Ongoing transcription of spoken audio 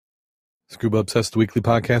Scuba Obsessed Weekly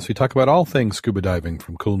Podcast. We talk about all things scuba diving,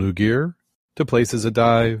 from cool new gear to places to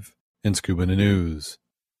dive and scuba news.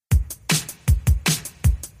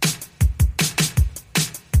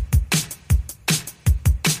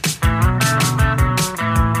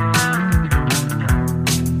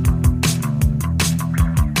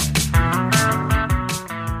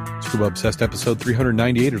 Scuba Obsessed episode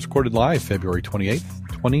 398 is recorded live February 28th,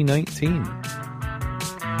 2019.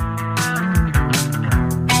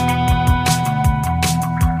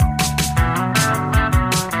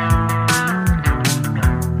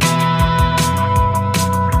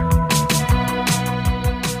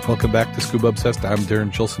 Welcome back to Scuba Obsessed. I'm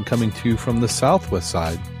Darren Chilson, coming to you from the southwest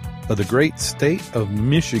side of the great state of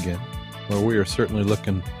Michigan, where we are certainly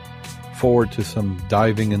looking forward to some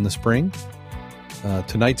diving in the spring.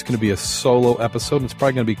 Tonight's going to be a solo episode, and it's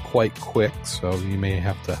probably going to be quite quick, so you may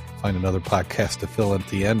have to find another podcast to fill in at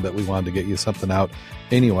the end, but we wanted to get you something out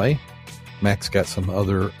anyway. Max got some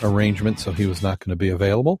other arrangements, so he was not going to be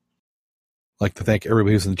available. I'd like to thank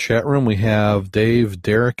everybody who's in the chat room. We have Dave,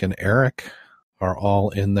 Derek, and Eric are all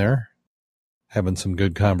in there having some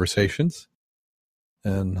good conversations,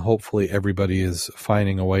 and hopefully everybody is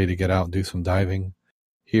finding a way to get out and do some diving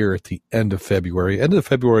here at the end of February. End of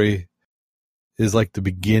February is like the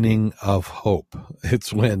beginning of hope.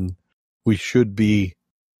 It's when we should be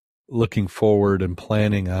looking forward and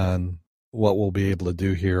planning on what we'll be able to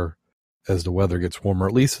do here as the weather gets warmer,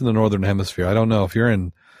 at least in the northern hemisphere. I don't know if you're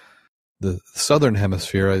in the southern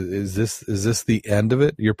hemisphere. Is this the end of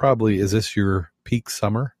it? Is this your peak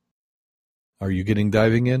summer? Are you getting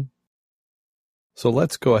diving in? So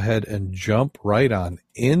let's go ahead and jump right on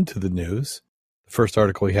into the news. The first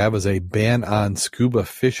article we have is a ban on scuba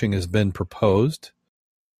fishing has been proposed.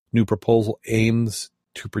 New proposal aims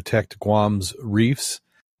to protect Guam's reefs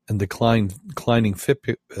and declining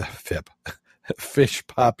fish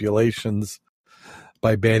populations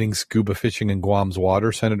by banning scuba fishing in Guam's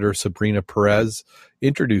water. Senator Sabrina Perez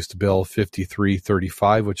introduced Bill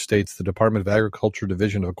 5335, which states the Department of Agriculture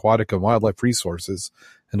Division of Aquatic and Wildlife Resources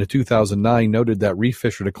in 2009 noted that reef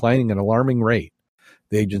fish are declining at an alarming rate.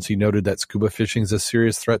 The agency noted that scuba fishing is a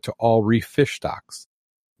serious threat to all reef fish stocks.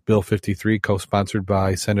 Bill 53, co-sponsored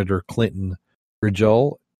by Senator Clinton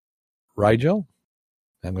Rigel, I'm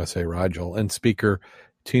going to say Rigel, and Speaker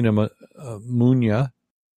Tina Munya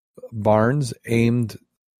Barnes, aimed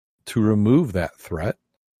to remove that threat.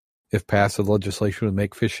 If passed, the legislation would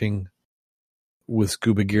make fishing with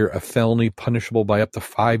scuba gear a felony punishable by up to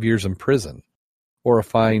 5 years in prison, or a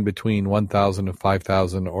fine between $1,000 and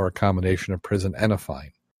 $5,000, or a combination of prison and a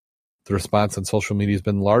fine. The response on social media has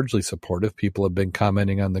been largely supportive. People have been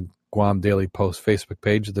commenting on the Guam Daily Post Facebook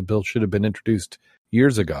page that the bill should have been introduced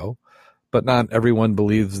years ago, but not everyone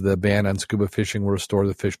believes the ban on scuba fishing will restore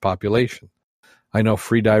the fish population. I know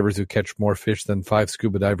free divers who catch more fish than 5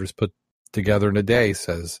 scuba divers put together in a day,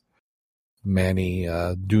 says Manny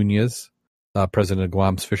Dunez, president of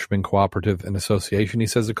Guam's Fishermen Cooperative and Association. He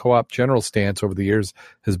says the co-op general stance over the years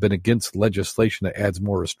has been against legislation that adds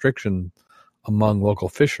more restriction among local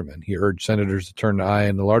fishermen. He urged senators to turn an eye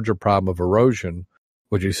on the larger problem of erosion,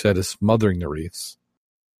 which he said is smothering the reefs.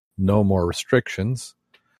 No more restrictions.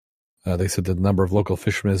 They said the number of local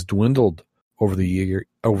fishermen has dwindled over the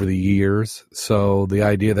years, so the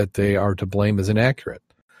idea that they are to blame is inaccurate.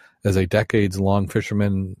 As a decades-long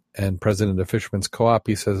fisherman and president of Fishermen's Co-op,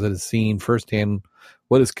 he says it has seen firsthand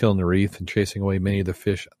what is killing the reef and chasing away many of the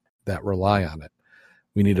fish that rely on it.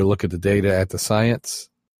 We need to look at the data, at the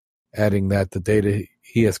science, adding that the data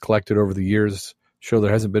he has collected over the years show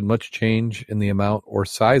there hasn't been much change in the amount or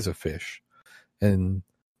size of fish. And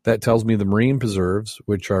that tells me the marine preserves,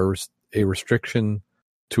 which are a restriction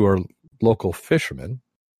to our local fishermen,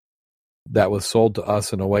 that was sold to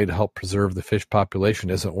us in a way to help preserve the fish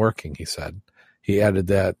population, isn't working, he said. He added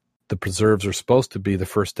that the preserves are supposed to be the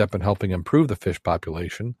first step in helping improve the fish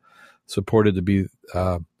population. Supported to be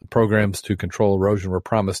programs to control erosion were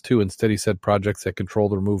promised too. Instead, he said projects that control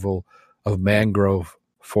the removal of mangrove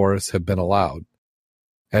forests have been allowed.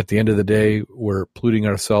 At the end of the day, we're polluting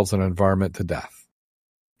ourselves and our environment to death.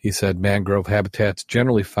 He said mangrove habitats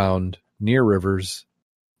generally found near rivers,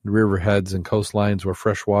 riverheads, and coastlines where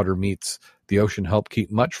fresh water meets the ocean help keep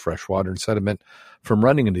much fresh water and sediment from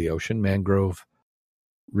running into the ocean. Mangrove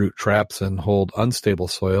root traps and hold unstable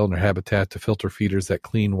soil in their habitat to filter feeders that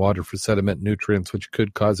clean water for sediment and nutrients, which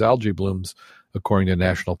could cause algae blooms, according to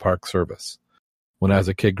National Park Service. When I was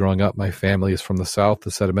a kid growing up, my family is from the south. The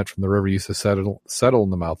sediment from the river used to settle in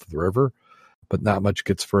the mouth of the river, but not much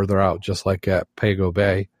gets further out, just like at Pago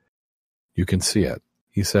Bay. You can see it.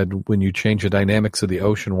 He said, when you change the dynamics of the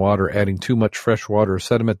ocean water, adding too much fresh water or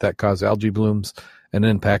sediment that cause algae blooms and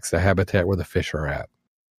impacts the habitat where the fish are at.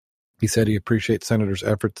 He said he appreciates senators'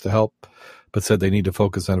 efforts to help, but said they need to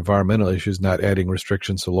focus on environmental issues, not adding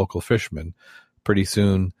restrictions to local fishermen. Pretty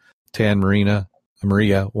soon, Maria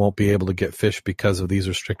won't be able to get fish because of these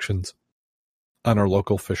restrictions on our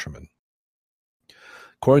local fishermen.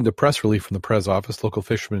 According to press release from the Prez office, local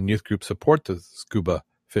fishermen and youth groups support the scuba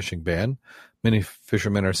fishing ban. Many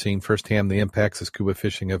fishermen are seeing firsthand the impacts of scuba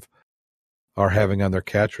fishing are having on their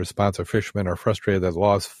catch. Responsive fishermen are frustrated that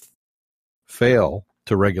laws fail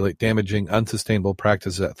to regulate damaging, unsustainable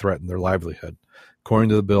practices that threaten their livelihood. According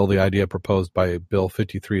to the bill, the idea proposed by Bill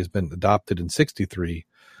 53 has been adopted in 63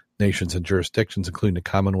 nations and jurisdictions, including the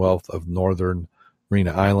Commonwealth of Northern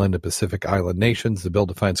Mariana Island and Pacific Island nations. The bill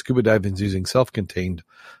defines scuba diving as using self-contained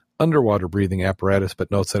underwater breathing apparatus,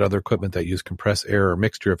 but notes that other equipment that use compressed air or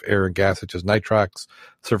mixture of air and gas, such as nitrox,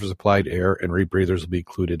 surface-applied air, and rebreathers will be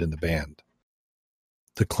included in the ban.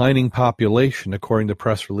 Declining population. According to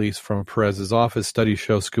press release from Perez's office, studies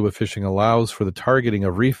show scuba fishing allows for the targeting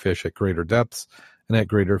of reef fish at greater depths and at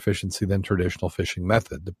greater efficiency than traditional fishing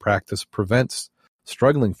method. The practice prevents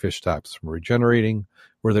struggling fish stocks from regenerating,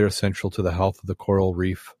 where they're essential to the health of the coral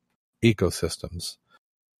reef ecosystems.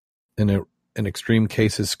 In extreme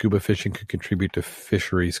cases, scuba fishing could contribute to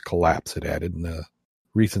fisheries collapse, it added. In a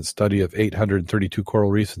recent study of 832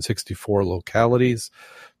 coral reefs in 64 localities,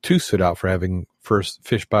 2 stood out for having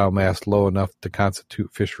fish biomass low enough to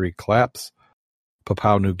constitute fishery collapse: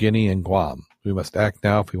 Papua New Guinea and Guam. We must act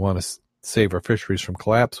now if we want to save our fisheries from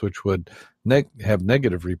collapse, which would have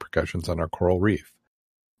negative repercussions on our coral reef.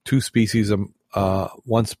 2 species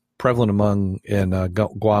once prevalent in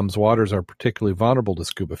Guam's waters are particularly vulnerable to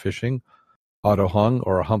scuba fishing: autohung,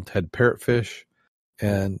 or a humped-head parrotfish,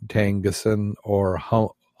 and tangason, or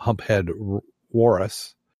humphead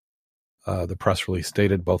walrus. The press release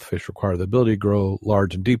stated both fish require the ability to grow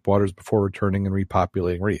large in deep waters before returning and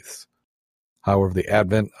repopulating reefs. However, the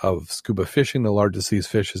advent of scuba fishing, the largest of these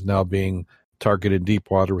fish, is now being targeted in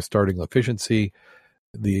deep water with starting efficiency.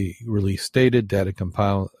 The release stated data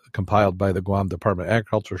compiled by the Guam Department of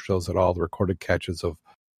Agriculture shows that all the recorded catches of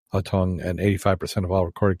autohung and 85% of all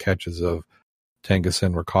recorded catches of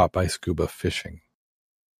tangason were caught by scuba fishing.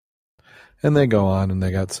 And they go on, and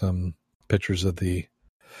they got some pictures of the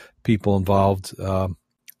people involved.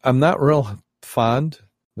 I'm not real fond,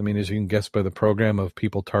 as you can guess by the program, of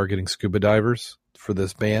people targeting scuba divers for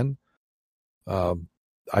this ban.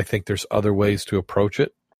 I think there's other ways to approach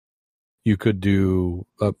it. You could do,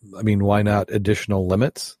 why not additional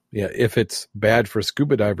limits? Yeah, if it's bad for a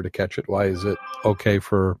scuba diver to catch it, why is it okay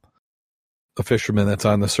for a fisherman that's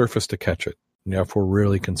on the surface to catch it? If we're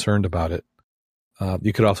really concerned about it.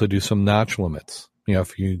 You could also do some notch limits.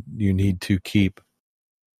 If you need to keep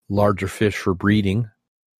larger fish for breeding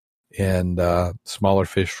and smaller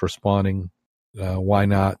fish for spawning, why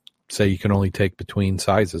not say you can only take between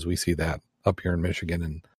sizes? We see that up here in Michigan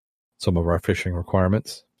in some of our fishing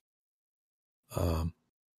requirements.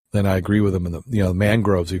 Then I agree with them in the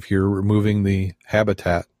mangroves. If you're removing the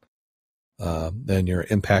habitat, then you're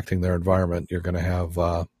impacting their environment. You're going to have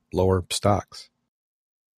lower stocks.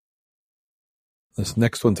 This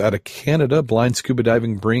next one's out of Canada. Blind scuba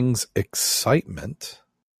diving brings excitement.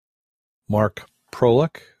 Mark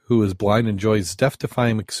Prolick, who is blind, enjoys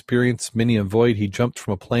death-defying experience many avoid. He jumped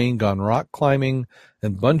from a plane, gone rock climbing,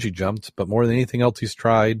 and bungee jumped, but more than anything else he's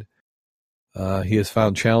tried, he has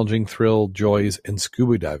found challenging thrill, joys in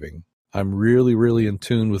scuba diving. I'm really, really in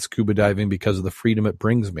tune with scuba diving because of the freedom it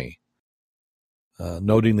brings me.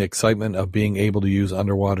 Noting the excitement of being able to use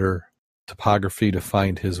underwater topography to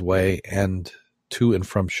find his way and to and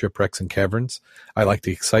from shipwrecks and caverns. I like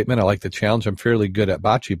the excitement. I like the challenge. I'm fairly good at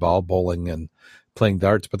bocce ball, bowling, and playing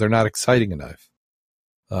darts, but they're not exciting enough.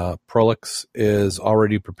 Prolix is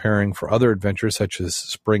already preparing for other adventures, such as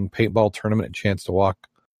spring paintball tournament and chance to walk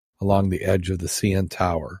along the edge of the CN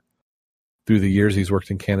Tower. Through the years, he's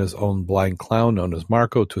worked in Canada's own blind clown known as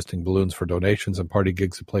Marco, twisting balloons for donations and party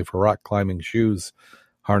gigs to play for rock climbing shoes,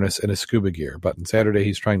 harness, and his scuba gear. But on Saturday,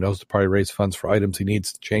 he's trying to host a party, raise funds for items he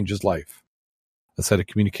needs to change his life. A set of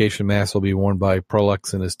communication masks will be worn by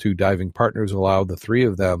Prolux and his 2 diving partners, allow the 3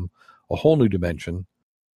 of them a whole new dimension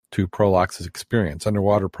to Prolux's experience.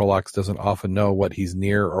 Underwater, Prolux doesn't often know what he's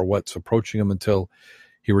near or what's approaching him until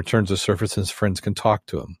he returns to the surface and his friends can talk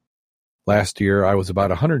to him. Last year, I was about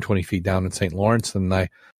 120 feet down in St. Lawrence, and I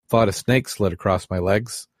thought a snake slid across my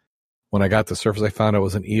legs. When I got to the surface, I found it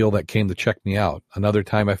was an eel that came to check me out. Another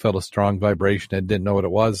time, I felt a strong vibration and didn't know what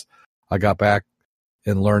it was. I got back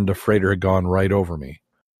and learned a freighter had gone right over me.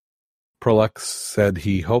 Prolux said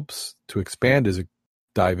he hopes to expand his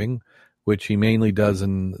diving, which he mainly does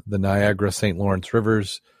in the Niagara, St. Lawrence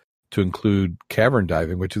rivers, to include cavern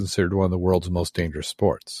diving, which is considered one of the world's most dangerous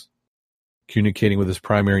sports. Communicating with his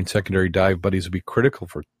primary and secondary dive buddies would be critical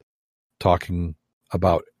for talking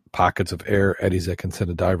about pockets of air, eddies that can send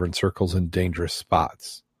a diver in circles in dangerous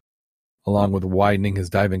spots. Along with widening his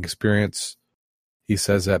diving experience, he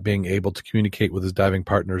says that being able to communicate with his diving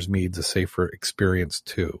partners means a safer experience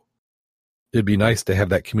too. It'd be nice to have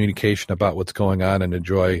that communication about what's going on and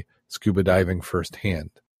enjoy scuba diving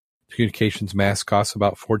firsthand. Communications masks cost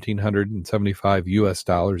about $1,475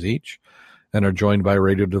 US each and are joined by a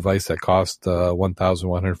radio device that cost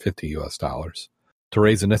 $1,150 US. To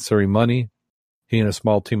raise the necessary money, he and a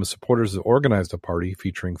small team of supporters have organized a party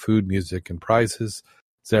featuring food, music, and prizes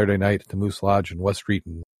Saturday night at the Moose Lodge in West Street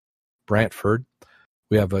in Brantford.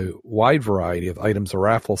 We have a wide variety of items, a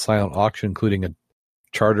raffle, silent auction, including a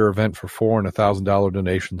charter event for $4 and $1,000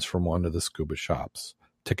 donations from one of the scuba shops.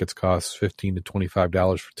 Tickets cost $15 to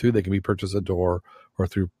 $25 for two. They can be purchased at the door or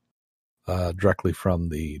through directly from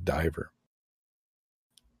the diver.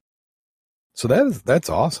 So that's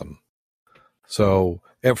awesome. So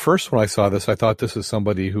at first when I saw this, I thought this is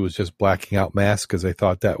somebody who was just blacking out masks because they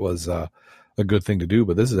thought that was a good thing to do.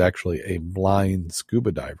 But this is actually a blind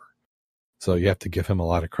scuba diver. So you have to give him a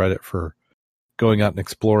lot of credit for going out and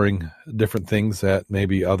exploring different things that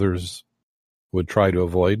maybe others would try to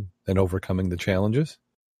avoid and overcoming the challenges.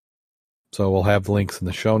 So we'll have links in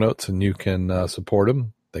the show notes, and you can support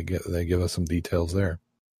them. They give us some details there.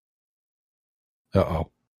 Uh-oh.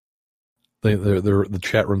 The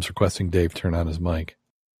chat room's requesting Dave turn on his mic.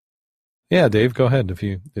 Yeah, Dave, go ahead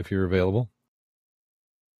if you're available.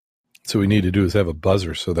 So what we need to do is have a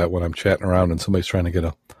buzzer so that when I'm chatting around and somebody's trying to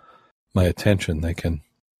get my attention, they can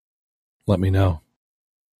let me know.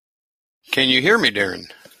 Can you hear me, Darren?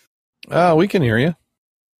 We can hear you.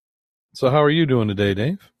 So how are you doing today,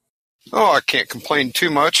 Dave? Oh, I can't complain too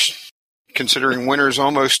much. Considering winter's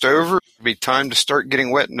almost over, it'll be time to start getting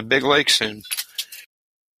wet in the big lake soon.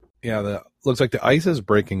 Yeah, looks like the ice is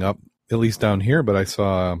breaking up, at least down here, but I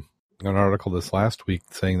saw an article this last week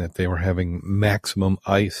saying that they were having maximum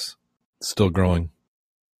ice still growing.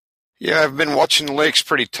 Yeah, I've been watching the lakes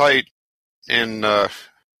pretty tight, and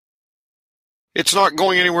it's not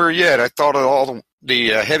going anywhere yet. I thought all the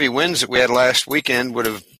heavy winds that we had last weekend would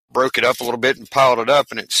have broke it up a little bit and piled it up,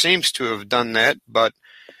 and it seems to have done that, but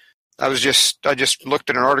I just looked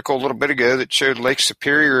at an article a little bit ago that showed Lake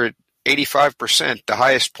Superior at 85%, the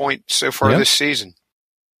highest point so far this season.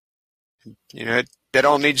 You know, that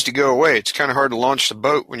all needs to go away. It's kind of hard to launch the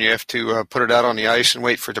boat when you have to put it out on the ice and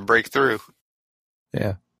wait for it to break through.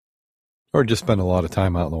 Yeah. Or just spend a lot of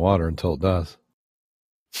time out in the water until it does.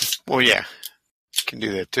 Well, yeah. You can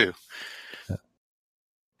do that too. Yeah.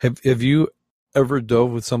 Have you ever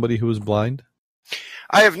dove with somebody who was blind?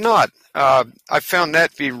 I have not. I found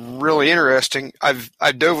that to be really interesting.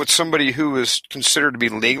 I dove with somebody who was considered to be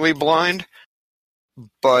legally blind,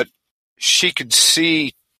 but she could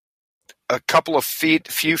see a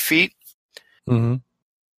few feet. Mm-hmm.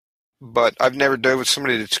 But I've never dove with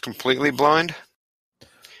somebody that's completely blind.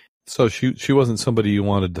 So she wasn't somebody you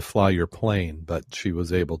wanted to fly your plane, but she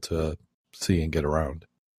was able to see and get around.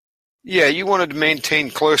 Yeah, you wanted to maintain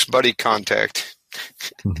close buddy contact.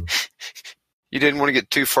 Mm-hmm. You didn't want to get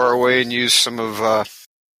too far away and use some of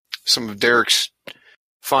Derek's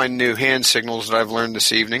fine new hand signals that I've learned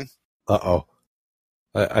this evening. Uh-oh.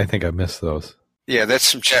 I think I missed those. Yeah, that's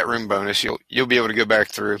some chat room bonus. You'll be able to go back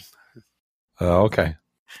through. Okay.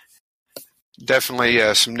 Definitely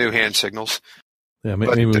some new hand signals. Yeah,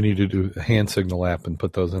 maybe we need to do a hand signal app and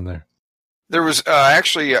put those in there. There was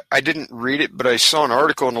actually, I didn't read it, but I saw an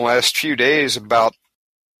article in the last few days about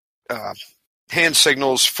hand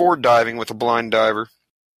signals for diving with a blind diver.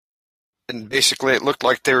 And basically it looked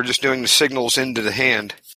like they were just doing the signals into the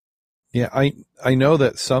hand. Yeah, I know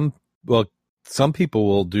that some people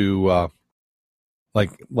will do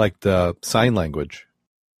like the sign language,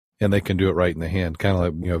 and they can do it right in the hand, kind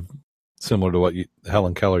of like, similar to what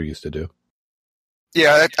Helen Keller used to do.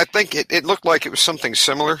 Yeah, I think it looked like it was something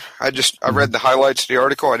similar. I read the highlights of the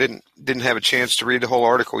article. I didn't have a chance to read the whole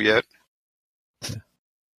article yet. Yeah.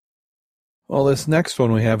 Well, this next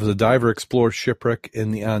one we have is a diver explores shipwreck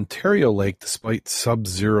in the Ontario Lake despite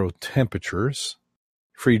sub-zero temperatures.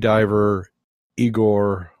 Free diver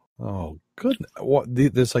Igor, oh goodness, what?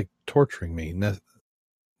 This like torturing me.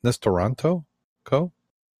 Nestoranto,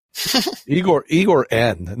 Igor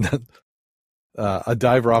N. A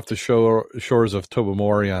diver off the shores of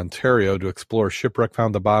Tobermory, Ontario, to explore shipwreck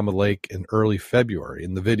found the bottom of the lake in early February.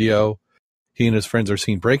 In the video, he and his friends are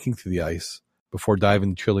seen breaking through the ice before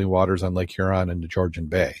diving the chilly waters on Lake Huron into Georgian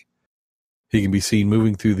Bay. He can be seen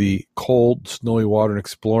moving through the cold, snowy water and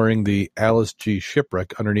exploring the Alice G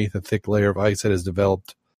shipwreck underneath a thick layer of ice that has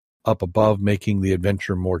developed up above, making the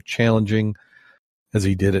adventure more challenging as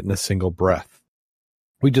he did it in a single breath.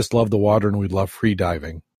 We just love the water and we love free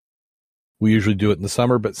diving. We usually do it in the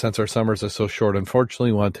summer, but since our summers are so short,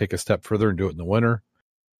 unfortunately, we want to take a step further and do it in the winter.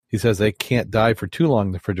 He says they can't dive for too long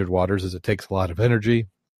in the frigid waters as it takes a lot of energy,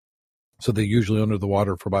 so they're usually under the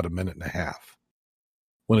water for about a minute and a half.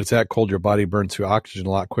 When it's that cold, your body burns through oxygen a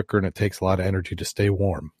lot quicker and it takes a lot of energy to stay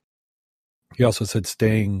warm. He also said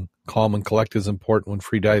staying calm and collected is important when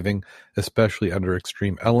free diving, especially under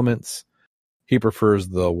extreme elements. He prefers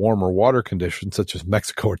the warmer water conditions such as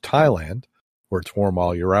Mexico or Thailand, where it's warm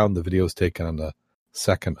all year round. The video is taken on the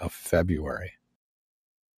 2nd of February.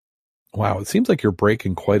 Wow, it seems like you're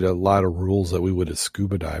breaking quite a lot of rules that we would as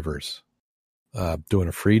scuba divers doing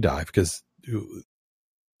a free dive, because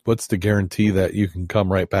what's the guarantee that you can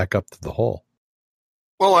come right back up to the hole?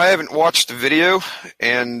 Well, I haven't watched the video,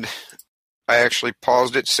 and I actually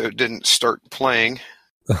paused it so it didn't start playing,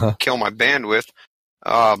 kill my bandwidth.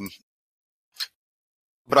 But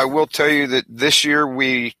I will tell you that this year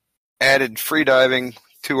we added free diving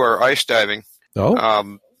to our ice diving.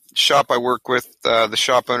 Oh. Shop I work with, the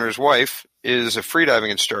shop owner's wife is a free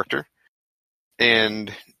diving instructor,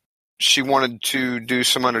 and she wanted to do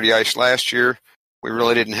some under the ice last year. We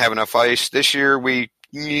really didn't have enough ice. This year we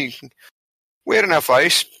had enough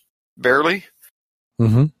ice, barely,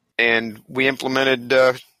 and we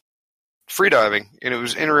implemented free diving, and it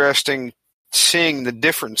was interesting seeing the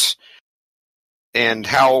difference and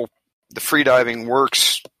how the free diving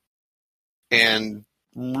works, and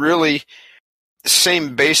really the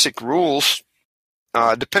same basic rules,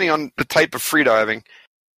 depending on the type of free diving.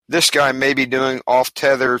 This guy may be doing off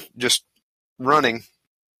tether, just running,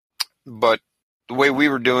 but the way we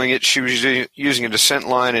were doing it, she was using a descent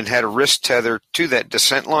line and had a wrist tether to that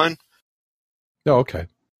descent line. Oh, okay.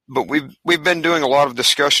 But we've been doing a lot of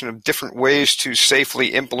discussion of different ways to safely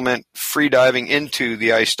implement free diving into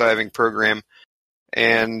the ice diving program,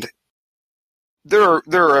 and there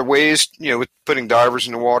are ways, with putting divers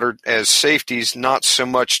in the water as safeties, not so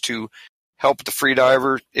much to help the free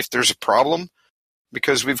diver if there's a problem,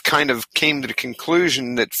 because we've kind of came to the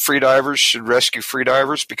conclusion that free divers should rescue free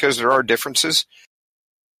divers because there are differences,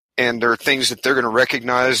 and there are things that they're going to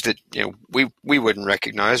recognize that we wouldn't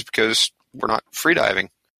recognize because we're not free diving.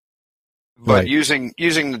 But right. using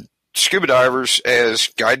the scuba divers as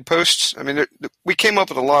guideposts, I mean, we came up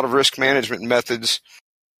with a lot of risk management methods,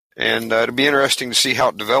 and it'll be interesting to see how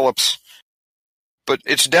it develops. But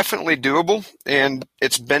it's definitely doable, and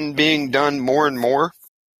it's been being done more and more.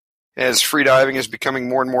 As free diving is becoming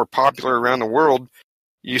more and more popular around the world,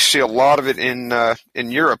 you see a lot of it in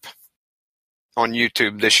Europe on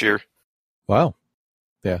YouTube this year. Wow.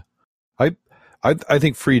 Yeah. I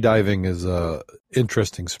think free diving is a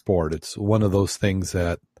interesting sport. It's one of those things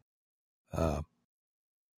that,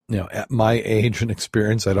 at my age and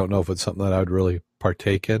experience, I don't know if it's something that I would really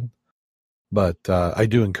partake in, but I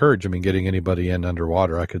do encourage, getting anybody in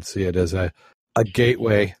underwater. I could see it as a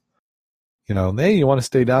gateway. Hey, you want to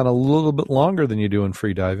stay down a little bit longer than you do in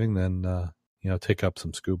free diving, then, take up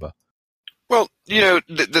some scuba. Well,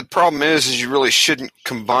 the problem is you really shouldn't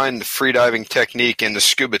combine the free diving technique and the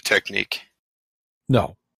scuba technique.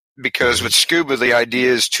 No. Because with scuba, the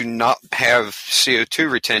idea is to not have CO2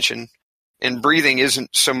 retention, and breathing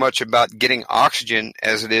isn't so much about getting oxygen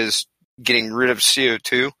as it is getting rid of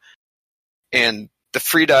CO2. And the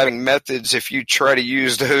freediving methods, if you try to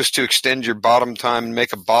use those to extend your bottom time and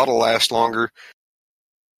make a bottle last longer,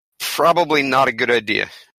 probably not a good idea.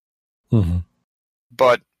 Mm-hmm.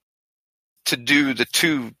 But to do the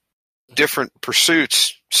two different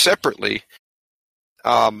pursuits separately,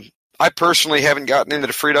 I personally haven't gotten into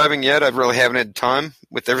the freediving yet. I really haven't had time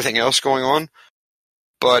with everything else going on.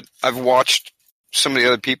 But I've watched some of the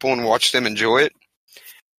other people and watched them enjoy it.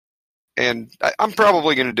 And I'm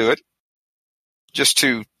probably going to do it. Just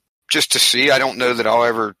to see. I don't know that I'll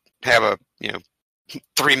ever have a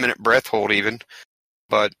 3-minute breath hold even,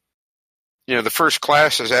 but the first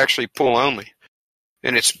class is actually pool only,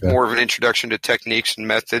 and it's more of an introduction to techniques and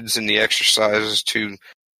methods and the exercises to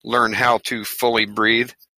learn how to fully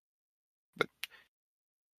breathe. But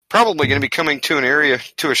probably going to be coming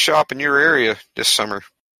to a shop in your area this summer.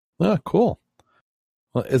 Oh, cool.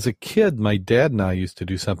 Well, as a kid, my dad and I used to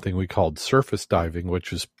do something we called surface diving,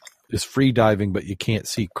 which is free diving, but you can't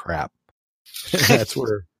see crap. And that's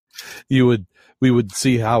where we would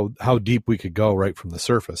see how deep we could go right from the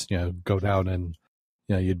surface. Go down and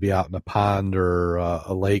you'd be out in a pond or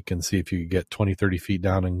a lake and see if you could get 20, 30 feet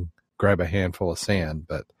down and grab a handful of sand.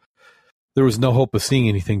 But there was no hope of seeing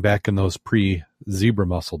anything back in those pre-zebra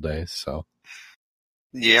mussel days. So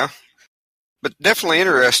Yeah, but definitely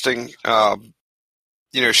interesting.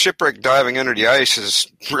 Shipwreck diving under the ice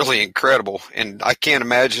is really incredible, and I can't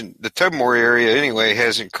imagine the Tubmore area anyway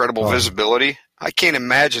has incredible visibility. I can't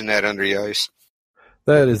imagine that under the ice.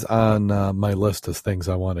 That is on my list of things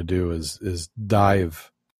I want to do is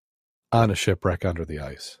dive on a shipwreck under the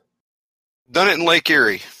ice. Done it in Lake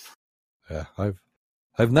Erie. Yeah,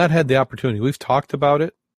 I've not had the opportunity. We've talked about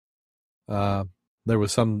it. There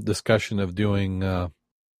was some discussion of doing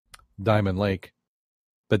Diamond Lake,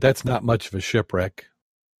 but that's not much of a shipwreck,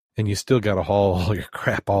 and you still got to haul all your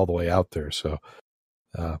crap all the way out there. So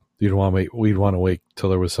we'd want to wait till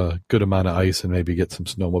there was a good amount of ice and maybe get some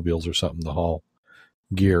snowmobiles or something to haul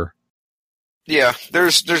gear. Yeah,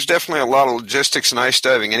 there's definitely a lot of logistics in ice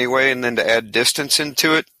diving anyway, and then to add distance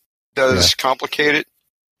into it does complicate it.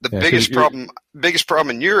 The biggest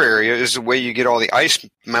problem in your area is the way you get all the ice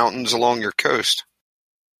mountains along your coast.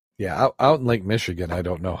 Yeah, out in Lake Michigan, I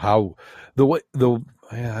don't know how I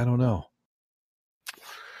don't know.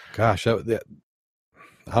 Gosh, out in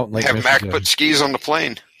Lake Michigan. Have Mac put skis on the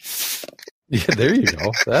plane. Yeah, there you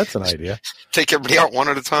go. That's an idea. Take everybody out one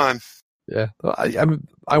at a time. Yeah, well,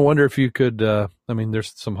 I wonder if you could.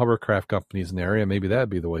 There's some hovercraft companies in the area. Maybe that'd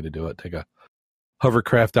be the way to do it. Take a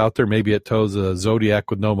hovercraft out there. Maybe it tows a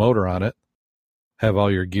Zodiac with no motor on it. Have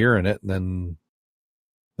all your gear in it, and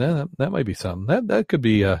then that might be something. That could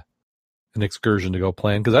be an excursion to go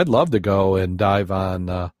plan, because I'd love to go and dive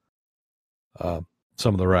on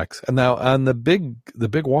some of the wrecks. And now on the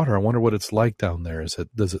big water, I wonder what it's like down there.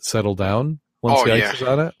 Does it settle down once the ice is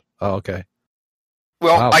on it? Oh, okay.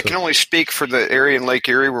 Well, wow, I can only speak for the area in Lake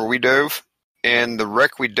Erie where we dove, and the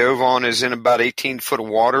wreck we dove on is in about 18 foot of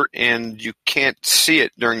water, and you can't see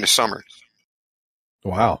it during the summer.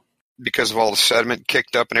 Wow. Because of all the sediment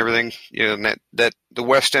kicked up and everything. And that the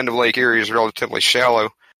west end of Lake Erie is relatively shallow,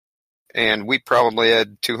 and we probably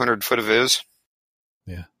had 200 foot of viz.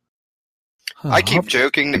 Yeah. I keep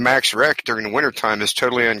joking that Mac's wreck during the wintertime is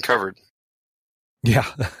totally uncovered.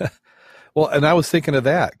 Yeah. Well, and I was thinking of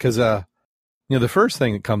that because, the first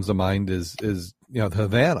thing that comes to mind is the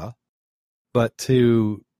Havana. But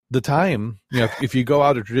to the time, if you go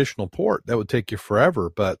out a traditional port, that would take you forever.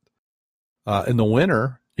 But in the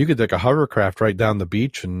winter, you could take a hovercraft right down the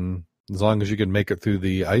beach, and as long as you can make it through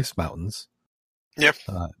the ice mountains, yep,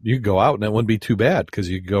 you could go out, and it wouldn't be too bad because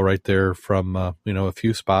you could go right there from a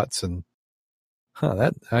few spots. And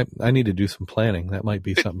I need to do some planning. That might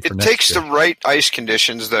be something for next year. It takes the right ice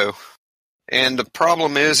conditions, though. And the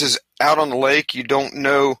problem is out on the lake, you don't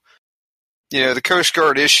know, the Coast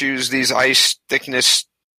Guard issues these ice thickness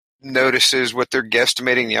notices, what they're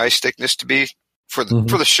guesstimating the ice thickness to be for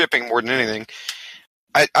the shipping more than anything.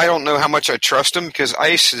 I don't know how much I trust them because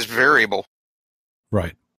ice is variable.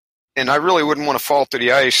 Right. And I really wouldn't want to fall through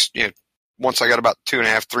the ice, once I got about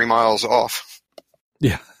 2.5, 3 miles off.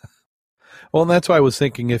 Yeah. Well, and that's why I was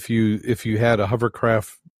thinking if you had a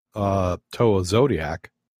hovercraft tow a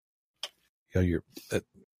Zodiac, that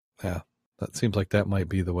seems like that might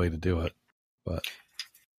be the way to do it. But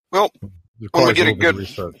when we get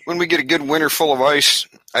a good winter full of ice,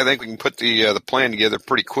 I think we can put the plan together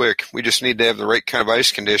pretty quick. We just need to have the right kind of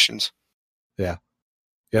ice conditions. Yeah.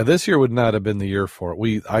 Yeah, this year would not have been the year for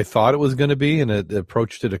it. I thought it was going to be, and it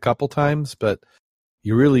approached it a couple times, but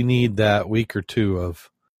you really need that week or two of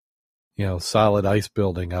solid ice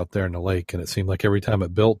building out there in the lake. And it seemed like every time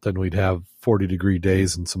it built, then we'd have 40-degree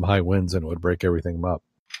days and some high winds, and it would break everything up.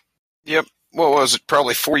 Yep. What was it?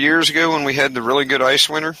 Probably 4 years ago when we had the really good ice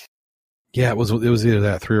winter. Yeah, it was either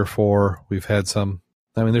that 3 or 4. We've had some.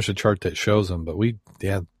 I mean, there's a chart that shows them, but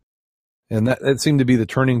and that seemed to be the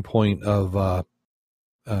turning point of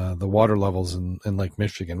the water levels in Lake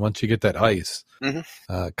Michigan. Once you get that ice,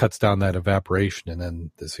 cuts down that evaporation, and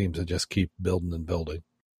then it seems to just keep building and building.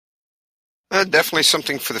 Definitely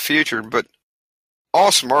something for the future, but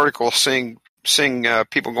awesome article seeing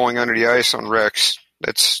people going under the ice on wrecks.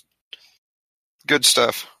 That's good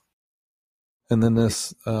stuff. And then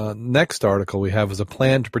this next article we have is a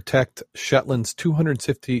plan to protect Shetland's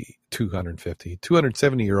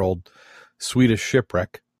 270-year-old Swedish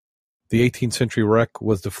shipwreck. The 18th century wreck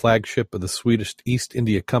was the flagship of the Swedish East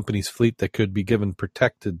India Company's fleet that could be given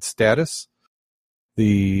protected status.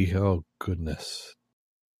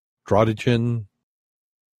 Drottningen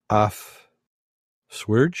af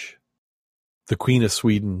Sverige, the Queen of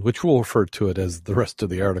Sweden, which we'll refer to it as the rest of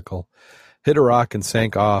the article, hit a rock and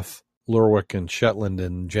sank off Lerwick and Shetland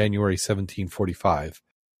in January 1745.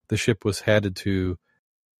 The ship was headed to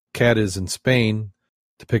Cadiz in Spain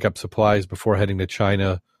to pick up supplies before heading to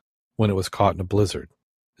China when it was caught in a blizzard.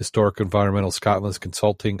 Historic Environmental Scotland is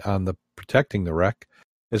consulting on protecting the wreck.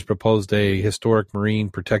 Has proposed a Historic Marine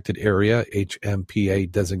Protected Area,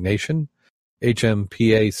 HMPA designation.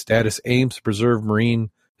 HMPA status aims to preserve marine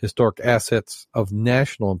historic assets of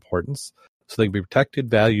national importance so they can be protected,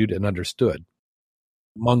 valued, and understood.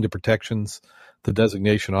 Among the protections the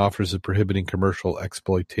designation offers is prohibiting commercial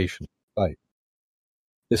exploitation of the site.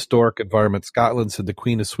 Historic Environment Scotland said the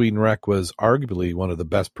Queen of Sweden wreck was arguably one of the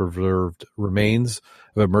best preserved remains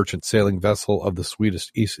of a merchant sailing vessel of the Swedish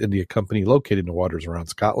East India Company located in the waters around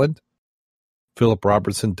Scotland. Philip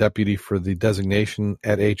Robertson, deputy for the designation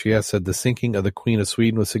at HES, said the sinking of the Queen of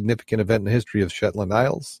Sweden was a significant event in the history of Shetland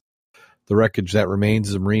Isles. The wreckage that remains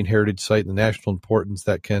is a marine heritage site and national importance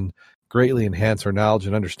that can greatly enhance our knowledge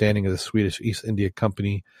and understanding of the Swedish East India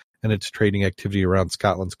Company and its trading activity around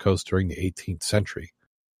Scotland's coast during the 18th century.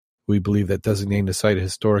 We believe that designating the site a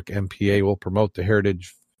historic MPA will promote the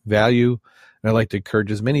heritage value, and I'd like to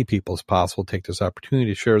encourage as many people as possible to take this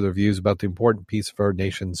opportunity to share their views about the important piece of our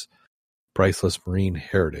nation's priceless marine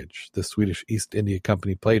heritage. The Swedish East India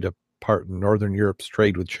Company played a part in Northern Europe's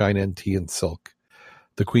trade with China and tea and silk.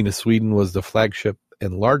 The Queen of Sweden was the flagship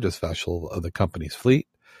and largest vessel of the company's fleet.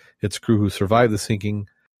 Its crew who survived the sinking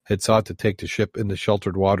had sought to take the ship into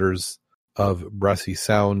sheltered waters of Bressay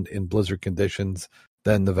Sound in blizzard conditions.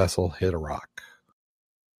 Then the vessel hit a rock.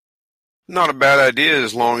 Not a bad idea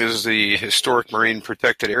as long as the Historic Marine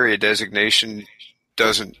Protected Area designation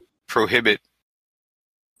doesn't prohibit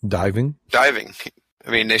diving. I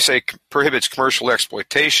mean, they say prohibits commercial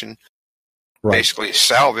exploitation, right. Basically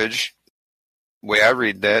salvage, the way I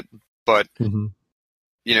read that. But, you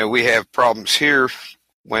know, we have problems here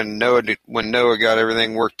when NOAA got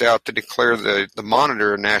everything worked out to declare the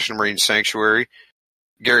Monitor a National Marine Sanctuary.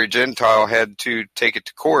 Gary Gentile had to take it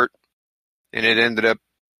to court, and it ended up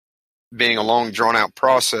being a long, drawn-out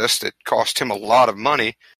process that cost him a lot of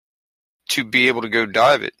money to be able to go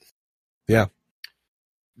dive it. Yeah.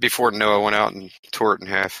 Before NOAA went out and tore it in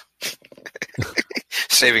half,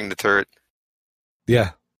 saving the turret.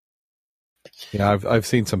 Yeah. Yeah, I've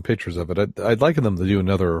seen some pictures of it. I'd like them to do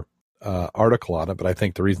another article on it, but I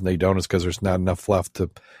think the reason they don't is because there's not enough left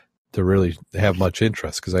to really have much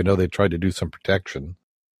interest, because I know they tried to do some protection.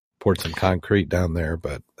 Poured some concrete down there,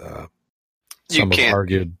 but some have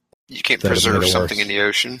argued you can't preserve something in the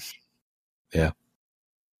ocean. Yeah.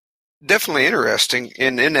 Definitely interesting.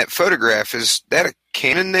 And in that photograph, is that a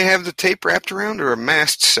cannon they have the tape wrapped around or a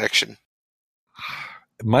mast section?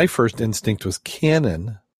 My first instinct was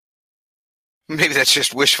cannon. Maybe that's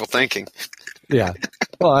just wishful thinking. Yeah.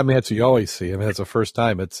 Well, I mean, that's what you always see. I mean, that's the first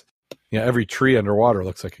time. It's, you know, every tree underwater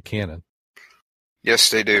looks like a cannon.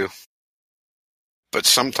 Yes, they do. But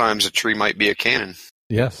sometimes a tree might be a cannon.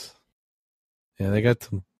 Yes. Yeah, they got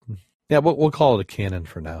some. Yeah, we'll call it a cannon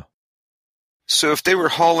for now. So if they were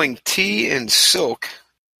hauling tea and silk,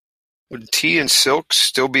 would tea and silk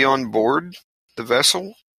still be on board the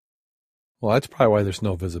vessel? Well, that's probably why there's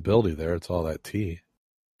no visibility there. It's all that tea.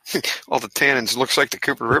 All the tannins. Looks like the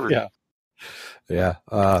Cooper River. Yeah. Yeah.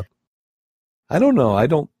 I don't know. I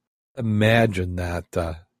don't imagine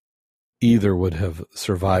that either would have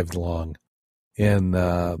survived long. In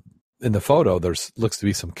the photo, looks to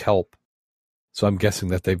be some kelp, so I'm guessing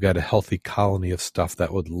that they've got a healthy colony of stuff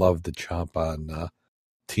that would love to chomp on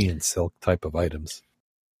tea and silk type of items.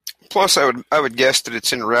 Plus, I would guess that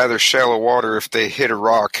it's in rather shallow water if they hit a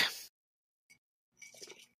rock,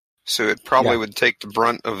 so it probably would take the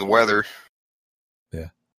brunt of the weather. Yeah,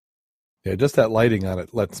 just that lighting on it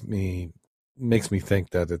makes me think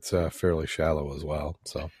that it's fairly shallow as well.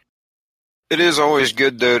 So it is always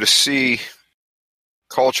good though to see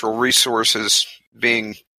cultural resources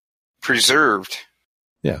being preserved.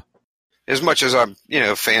 Yeah. As much as I'm,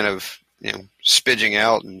 a fan of, spidging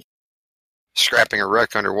out and scrapping a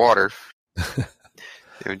wreck underwater.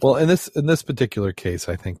 Well, in this particular case,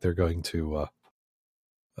 I think they're going to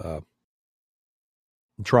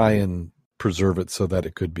try and preserve it so that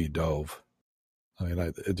it could be dove. I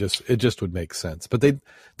mean, it just would make sense. But the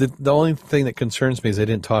only thing that concerns me is they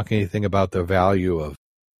didn't talk anything about the value of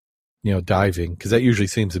diving, because that usually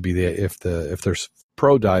seems to be if there's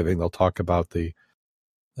pro diving, they'll talk about the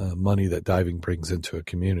money that diving brings into a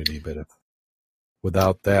community. But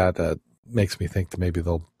without that, makes me think that maybe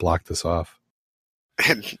they'll block this off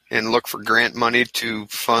and look for grant money to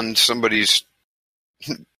fund somebody's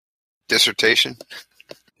dissertation.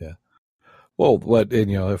 Yeah. Well,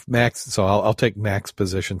 if Max? So I'll take Max's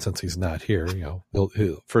position since he's not here.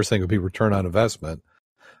 First thing would be return on investment,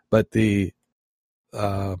 but the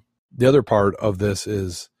other part of this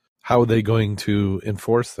is how are they going to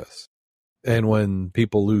enforce this? And when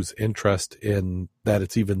people lose interest in that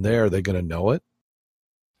it's even there, are they going to know it?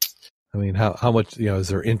 I mean, how much, is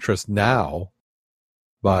there interest now?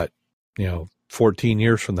 But, 14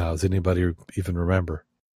 years from now, does anybody even remember?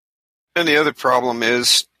 And the other problem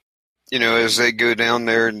is, as they go down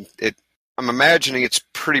there, and I'm imagining it's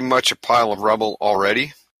pretty much a pile of rubble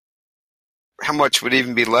already. How much would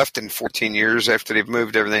even be left in 14 years after they've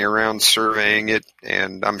moved everything around, surveying it?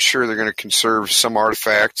 And I'm sure they're going to conserve some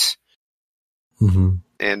artifacts. Mm-hmm.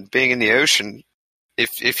 And being in the ocean,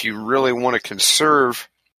 if you really want to conserve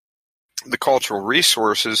the cultural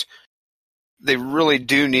resources, they really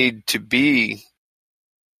do need to be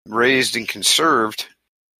raised and conserved.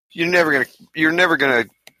 You're never going to,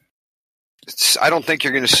 I don't think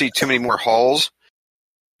you're going to see too many more hulls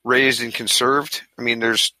raised and conserved. I mean,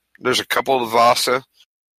 there's a couple of Vasa,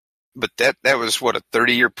 but that was what, a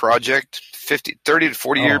 30-year project, 30 to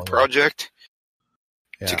 40-year project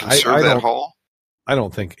to conserve that hull. I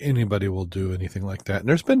don't think anybody will do anything like that. And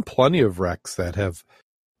there's been plenty of wrecks that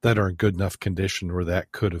are in good enough condition where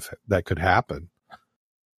that could happen.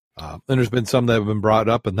 And there's been some that have been brought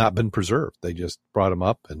up and not been preserved. They just brought them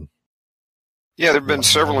up and. Yeah, there've been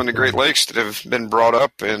several in the Great Lakes that have been brought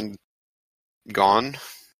up and gone.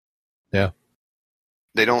 Yeah.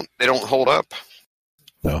 They don't hold up.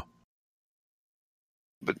 No.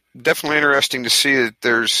 But definitely interesting to see that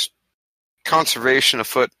there's conservation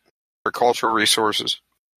afoot for cultural resources.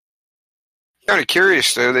 Kind of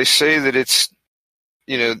curious though, they say that it's,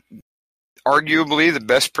 arguably the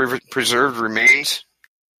best preserved remains.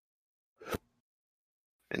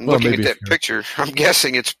 And looking at that picture, I'm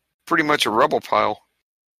guessing it's pretty much a rubble pile.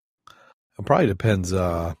 It probably depends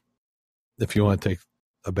if you want to take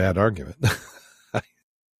a bad argument.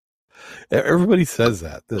 Everybody says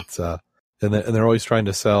that. That's and they're always trying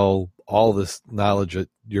to sell all this knowledge that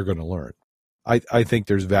you're going to learn. I think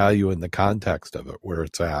there's value in the context of it, where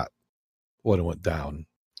it's at, what it went down.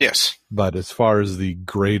 Yes. But as far as the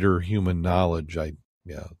greater human knowledge,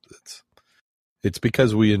 it's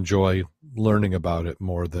because we enjoy learning about it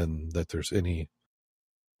more than that there's any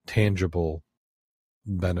tangible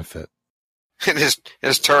benefit. And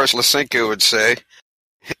as Taras Lysenko would say,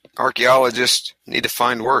 archaeologists need to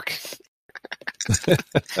find work.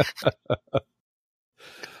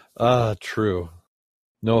 True.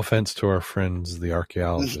 No offense to our friends, the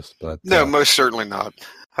archaeologists, but no, most certainly not.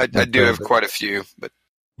 I do have quite a few,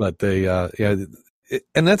 but they,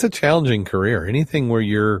 and that's a challenging career. Anything where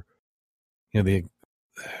you're,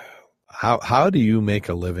 how do you make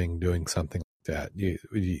a living doing something like that? You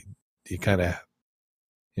kind of,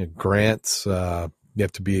 grants. You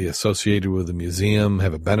have to be associated with a museum,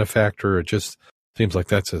 have a benefactor. It just seems like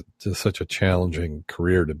that's such a challenging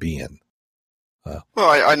career to be in. Well,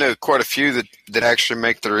 I know quite a few that actually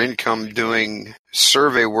make their income doing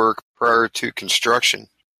survey work prior to construction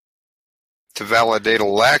to validate a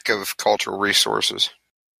lack of cultural resources.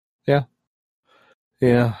 Yeah.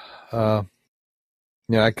 Yeah.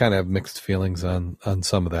 I kind of have mixed feelings on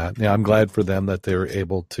some of that. Yeah, I'm glad for them that they were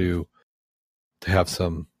able to have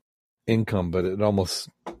some income, but it almost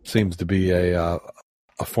seems to be a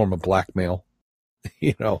form of blackmail.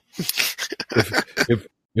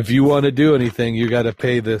 If you want to do anything, you got to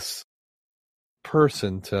pay this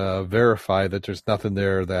person to verify that there's nothing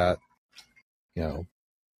there that,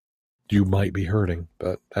 you might be hurting.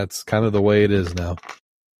 But that's kind of the way it is now.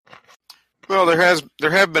 Well, there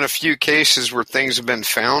have been a few cases where things have been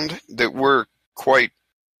found that were quite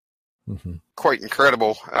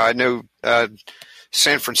incredible. I know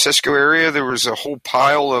San Francisco area, there was a whole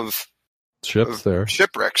pile of ships there,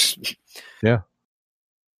 shipwrecks. Yeah.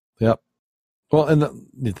 Yep. Well,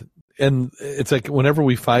 and it's like whenever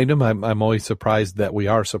we find them, I'm always surprised that we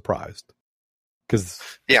are surprised, because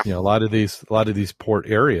a lot of these port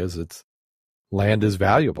areas, it's land is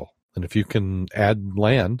valuable, and if you can add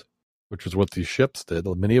land, which is what these ships did,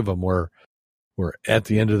 many of them were at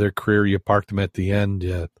the end of their career. You parked them at the end,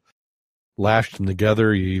 you lashed them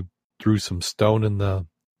together, you threw some stone in the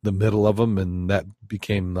middle of them, and that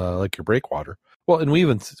became like your breakwater. Well, and we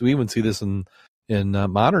even see this in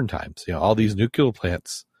modern times. All these nuclear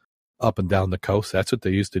plants up and down the coast, that's what they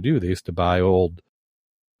used to do. They used to buy old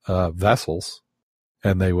vessels,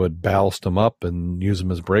 and they would ballast them up and use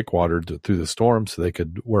them as breakwater through the storm, so they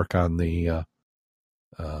could work on the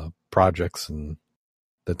projects and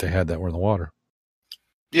that they had that were in the water.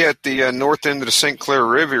 Yeah, at the north end of the St. Clair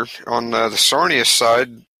River on the Sarnia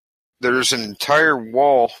side, there's an entire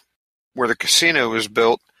wall where the casino was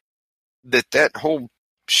built. That whole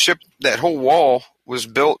wall was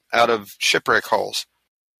built out of shipwreck hulls.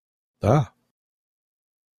 Ah,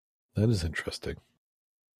 that is interesting.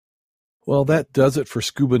 Well, that does it for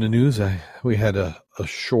Scuba News. We had a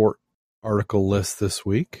short article list this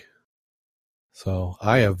week. So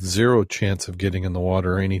I have zero chance of getting in the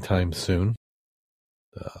water anytime soon.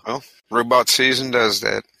 Well, robot season does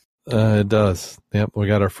that. It does. Yep, we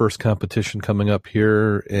got our first competition coming up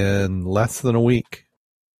here in less than a week.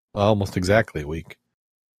 Almost exactly a week.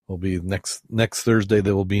 Will be next Thursday.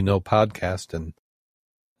 There will be no podcast, and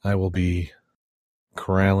I will be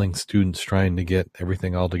corralling students trying to get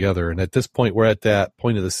everything all together. And at this point, we're at that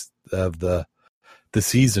point of the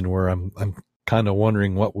season where I'm kind of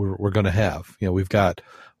wondering what we're going to have. We've got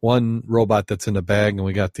one robot that's in a bag, and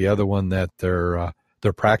we got the other one that their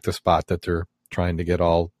practice spot that they're trying to get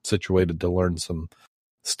all situated to learn some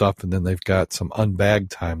stuff, and then they've got some unbagged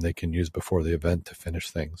time they can use before the event to finish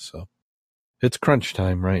things. So it's crunch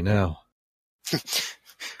time right now.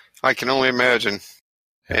 I can only imagine.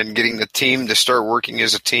 Yeah. And getting the team to start working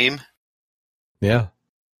as a team. Yeah.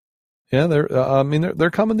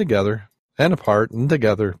 They're coming together and apart and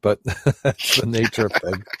together, but that's the nature of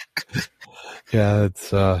things. Yeah,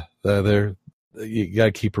 it's you got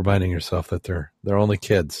to keep reminding yourself that they're only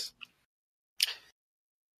kids.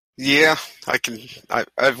 Yeah,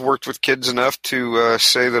 I've worked with kids enough to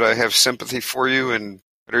say that I have sympathy for you, and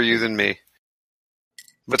better you than me.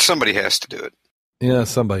 But somebody has to do it. Yeah,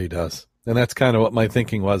 somebody does. And that's kind of what my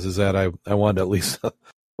thinking was, is that I wanted to at least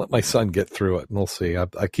let my son get through it, and we'll see.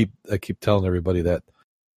 I keep telling everybody that,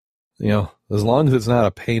 as long as it's not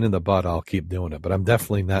a pain in the butt, I'll keep doing it. But I'm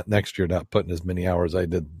definitely not putting as many hours I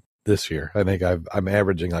did this year. I think I'm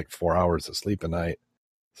averaging like 4 hours of sleep a night.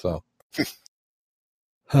 So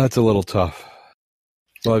that's a little tough.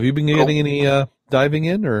 Well, have you been getting any diving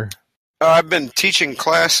in, or? I've been teaching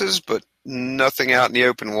classes, but nothing out in the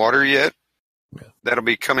open water yet. Yeah. That'll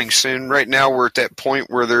be coming soon. Right now, we're at that point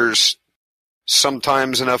where there's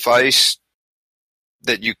sometimes enough ice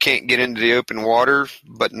that you can't get into the open water,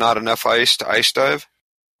 but not enough ice to ice dive.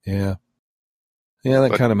 Yeah. Yeah,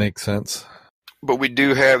 that kind of makes sense. But we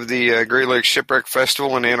do have the Great Lakes Shipwreck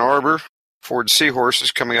Festival in Ann Arbor. Ford Seahorse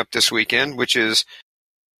is coming up this weekend, which is,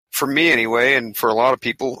 for me anyway, and for a lot of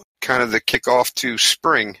people, kind of the kickoff to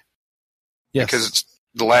spring. Yes. Because it's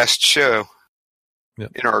the last show.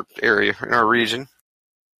 Yep. In our area, in our region.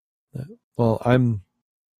 Well, as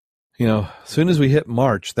soon as we hit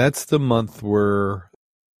March, that's the month where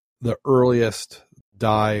the earliest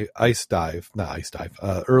earliest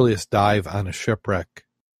dive on a shipwreck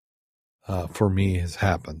for me has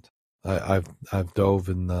happened. I've dove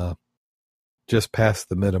in just past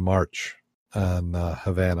the mid of March on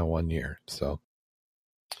Havana one year. So,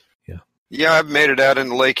 yeah. Yeah, I've made it out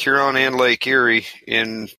in Lake Huron and Lake Erie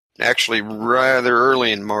in actually rather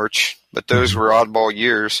early in March, but those were oddball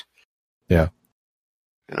years. Yeah.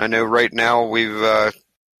 And I know right now we've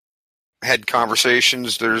had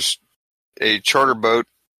conversations. There's a charter boat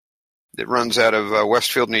that runs out of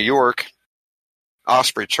Westfield, New York,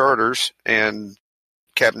 Osprey Charters, and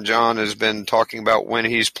Captain John has been talking about when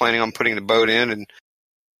he's planning on putting the boat in, and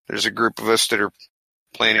there's a group of us that are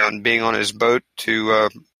planning on being on his boat to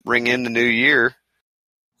ring in the new year.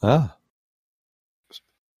 Ah.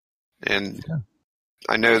 And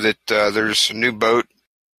I know that there's a new boat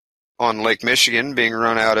on Lake Michigan being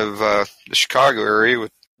run out of the Chicago area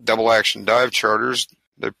with double action dive charters.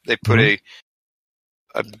 They put a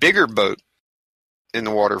bigger boat in the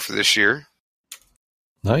water for this year.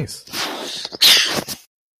 Nice.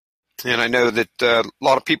 And I know that a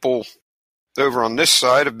lot of people over on this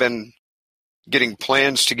side have been getting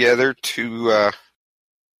plans together to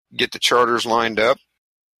get the charters lined up.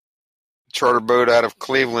 Charter boat out of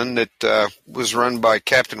Cleveland that was run by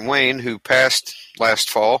Captain Wayne, who passed last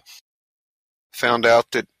fall, found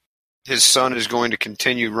out that his son is going to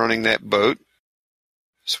continue running that boat.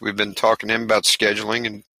 So we've been talking to him about scheduling,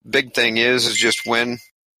 and big thing is just when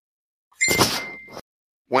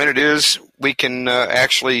it is we can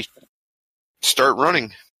actually start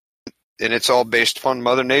running. And it's all based upon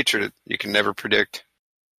Mother Nature that you can never predict.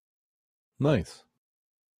 Nice.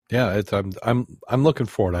 Yeah, I'm looking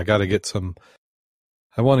forward. I want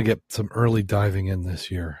to get some early diving in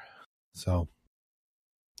this year. So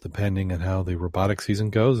depending on how the robotic season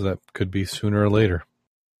goes, that could be sooner or later.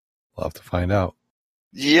 We'll have to find out.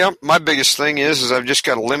 Yeah, my biggest thing is I've just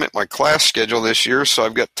got to limit my class schedule this year so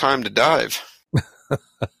I've got time to dive.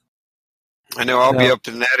 I know I'll be up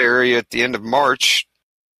in that area at the end of March,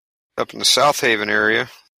 up in the South Haven area.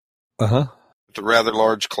 Uh-huh. With a rather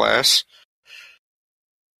large class.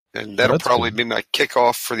 And that'll probably be my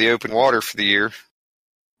kickoff for the open water for the year.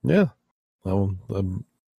 Yeah. Well,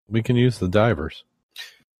 we can use the divers.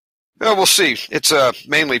 Well, we'll see. It's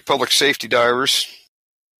mainly public safety divers,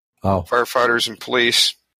 firefighters and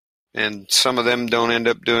police, and some of them don't end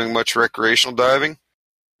up doing much recreational diving.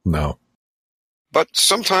 No. but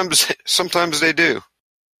sometimes they do.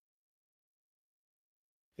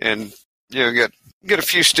 And get a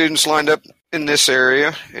few students lined up in this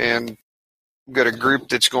area, and we've got a group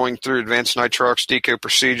that's going through advanced nitrox deco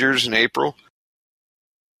procedures in April.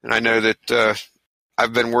 And I know that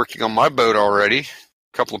I've been working on my boat already.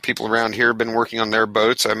 A couple of people around here have been working on their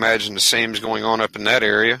boats. I imagine the same is going on up in that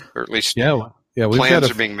area, or at least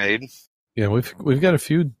plans are being made. Yeah, we've got a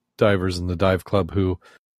few divers in the dive club who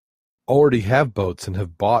already have boats and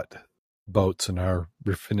have bought boats and are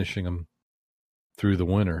refinishing them through the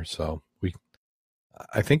winter. So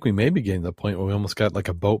I think we may be getting to the point where we almost got like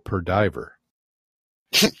a boat per diver.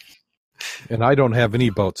 And I don't have any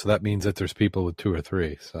boats, so that means that there's people with 2 or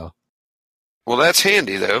 3. So, well, that's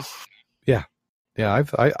handy though. Yeah.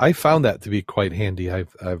 I found that to be quite handy.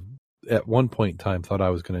 I've at one point in time thought I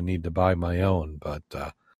was going to need to buy my own, but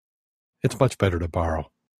it's much better to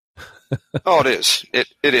borrow. Oh, it is.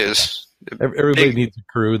 It is. Everybody needs a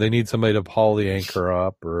crew. They need somebody to haul the anchor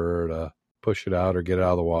up or to push it out or get it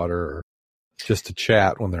out of the water or just to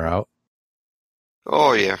chat when they're out.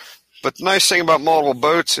 Oh, yeah. But the nice thing about multiple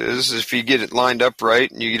boats is if you get it lined up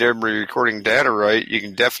right and you get everybody recording data right, you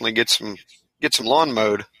can definitely get some lawn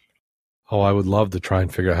mowed. Oh, I would love to try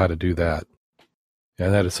and figure out how to do that. Yeah,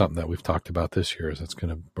 that is something that we've talked about this year.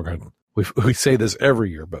 We say this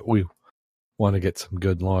every year, but we want to get some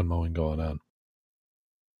good lawn mowing going on.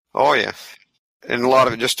 Oh, yeah. And a lot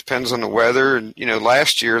of it just depends on the weather. And,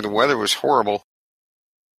 last year the weather was horrible.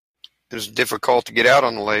 It was difficult to get out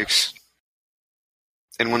on the lakes.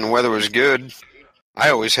 And when the weather was good,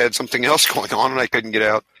 I always had something else going on and I couldn't get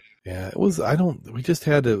out. Yeah, it was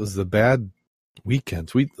the bad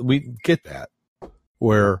weekends. We get that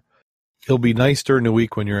where it'll be nice during the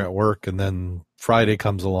week when you're at work and then Friday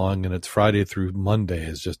comes along and it's Friday through Monday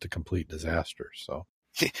is just a complete disaster. So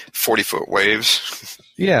 40-foot waves.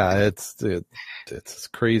 Yeah, it's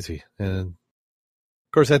crazy. And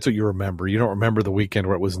of course that's what you remember. You don't remember the weekend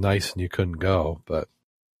where it was nice and you couldn't go, but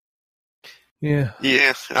yeah.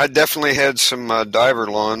 Yeah, I definitely had some diver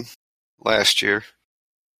lawn last year.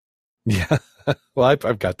 Yeah. Well,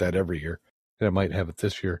 I've got that every year. And I might have it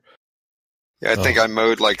this year. Yeah, I think I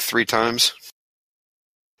mowed like 3 times.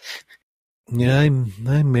 Yeah, I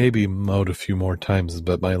maybe mowed a few more times,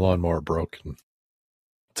 but my lawnmower broke. And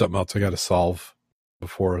something else I got to solve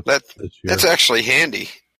before this year. That's actually handy.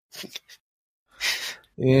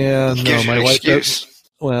 Yeah, no, my wife.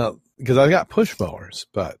 Well, because I got push mowers,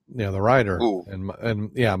 but the rider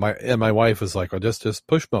my wife was like, "Well, just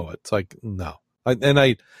push mow it." It's like no,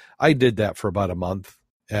 I did that for about a month,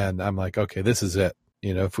 and I'm like, okay, this is it.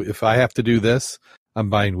 If I have to do this, I'm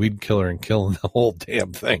buying weed killer and killing the whole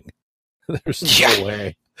damn thing. There's no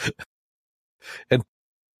way. And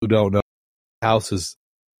who don't know,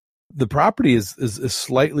 the property is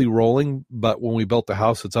slightly rolling, but when we built the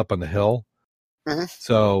house, it's up on the hill. Mm-hmm.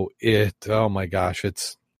 So oh my gosh,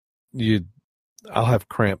 I'll have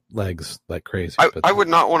cramped legs like crazy. I would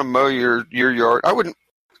not want to mow your yard. I wouldn't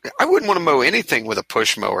want to mow anything with a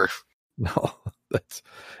push mower. No,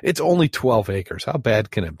 it's only 12 acres. How bad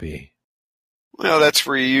can it be? Well, that's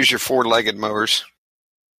where you use your 4-legged mowers.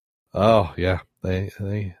 Oh yeah, they're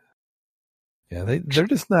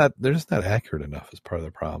just not accurate enough is part of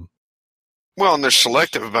the problem. Well, and they're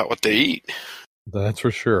selective about what they eat. That's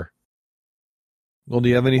for sure. Well, do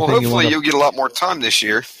you have anything? Well, hopefully you'll get a lot more time this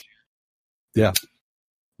year. Yeah.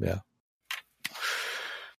 Do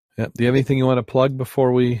you have anything you want to plug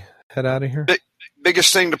before we head out of here?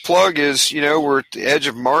 Biggest thing to plug is, we're at the edge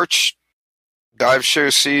of March. Dive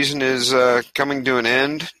show season is coming to an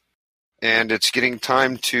end, and it's getting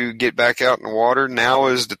time to get back out in the water. Now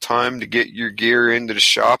is the time to get your gear into the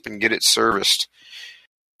shop and get it serviced.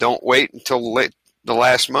 Don't wait until the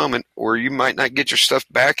last moment, or you might not get your stuff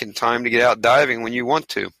back in time to get out diving when you want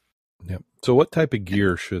to. Yep. So what type of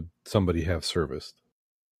gear should somebody have serviced?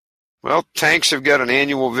 Well, tanks have got an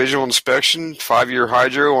annual visual inspection, 5-year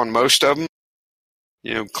hydro on most of them.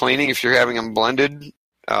 Cleaning if you're having them blended.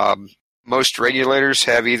 Most regulators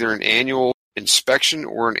have either an annual inspection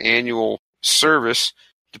or an annual service,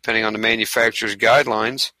 depending on the manufacturer's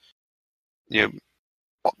guidelines.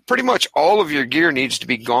 Pretty much all of your gear needs to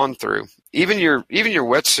be gone through. Even your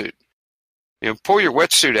wetsuit. Pull your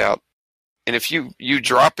wetsuit out, and if you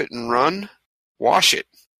drop it and run, wash it.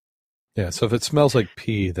 Yeah, so if it smells like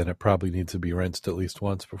pee, then it probably needs to be rinsed at least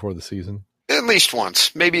once before the season. At least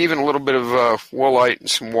once. Maybe even a little bit of woolite and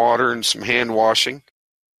some water and some hand washing.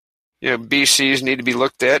 BCs need to be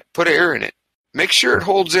looked at. Put air in it. Make sure it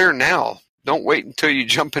holds air now. Don't wait until you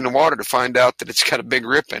jump in the water to find out that it's got a big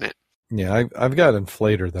rip in it. Yeah, I've got an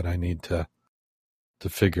inflator that I need to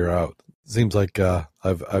figure out. Seems like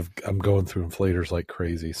I'm going through inflators like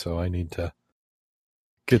crazy, so I need to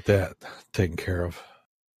get that taken care of.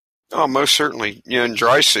 Oh, most certainly. In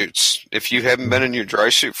dry suits, if you haven't been in your dry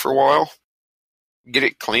suit for a while, get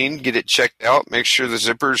it cleaned, get it checked out, make sure the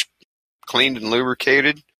zipper's cleaned and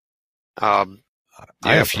lubricated.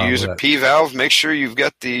 If you use a P valve, make sure you've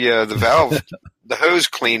got the valve, the hose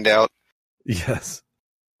cleaned out. Yes.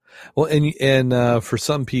 Well, and for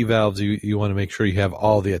some P valves, you want to make sure you have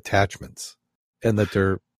all the attachments, and that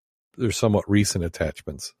they're somewhat recent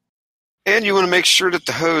attachments. And you want to make sure that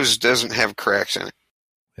the hose doesn't have cracks in it.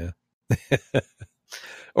 Yeah.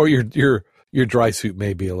 Or your dry suit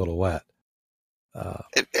may be a little wet.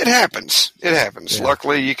 It happens. It happens. Yeah.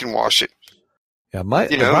 Luckily, you can wash it. Yeah,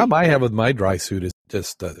 the problem I have with my dry suit is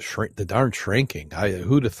just the darn shrinking.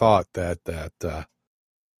 Who'd have thought that a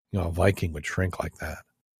Viking would shrink like that?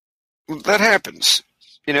 That happens,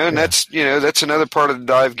 and that's another part of the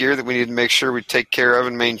dive gear that we need to make sure we take care of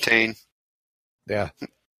and maintain. Yeah,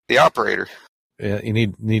 the operator. Yeah, you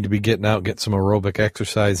need to be getting out, getting some aerobic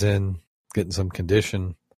exercise in, getting some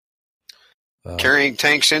condition. Carrying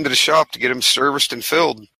tanks into the shop to get them serviced and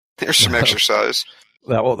filled. There's some exercise.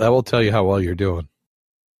 That will tell you how well you're doing.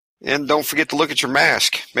 And don't forget to look at your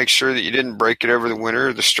mask. Make sure that you didn't break it over the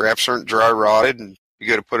winter. The straps aren't dry rotted, and you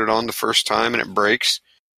got to put it on the first time and it breaks.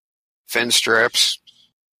 Fin straps.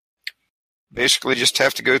 Basically, just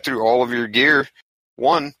have to go through all of your gear.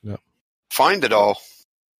 Find it all.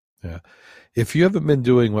 Yeah. If you haven't been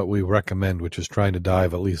doing what we recommend, which is trying to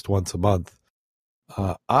dive at least once a month,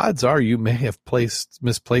 odds are you may have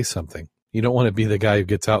misplaced something. You don't want to be the guy who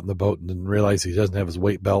gets out in the boat and then realize he doesn't have his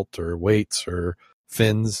weight belt or weights or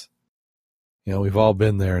fins. We've all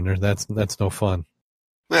been there, and that's no fun.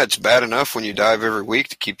 It's bad enough when you dive every week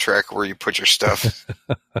to keep track of where you put your stuff.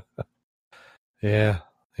 Yeah,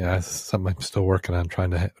 that's something I'm still working on,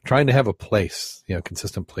 trying to have a place,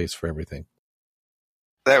 consistent place for everything.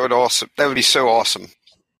 That would be so awesome.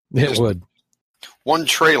 It would. One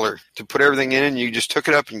trailer to put everything in, and you just hook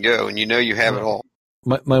it up and go, and you have it all.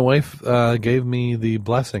 My wife gave me the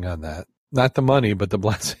blessing on that. Not the money, but the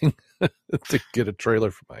blessing to get a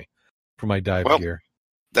trailer for my dive gear.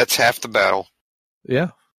 That's half the battle.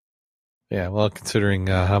 Yeah. Yeah, well, considering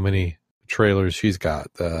how many trailers she's got,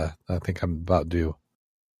 I think I'm about due.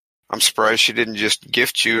 I'm surprised she didn't just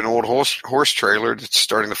gift you an old horse trailer that's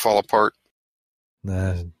starting to fall apart.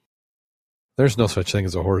 Nah, there's no such thing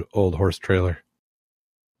as a old horse trailer.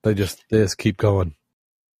 They just keep going.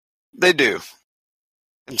 They do.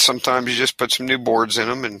 And sometimes you just put some new boards in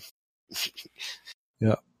them, and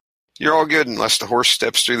you're all good unless the horse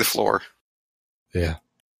steps through the floor. Yeah.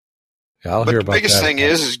 I'll hear about that. The biggest thing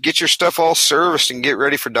is get your stuff all serviced and get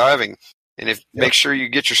ready for diving. And make sure you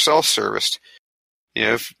get yourself serviced.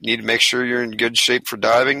 If you need to make sure you're in good shape for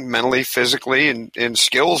diving, mentally, physically, and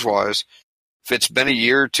skills-wise. If it's been a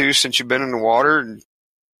year or two since you've been in the water, and,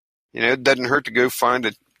 it doesn't hurt to go find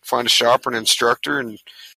a shop or an instructor and,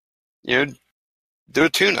 do a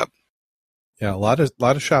tune-up. Yeah, a lot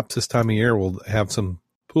of shops this time of year will have some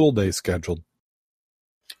pool days scheduled.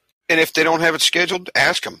 And if they don't have it scheduled,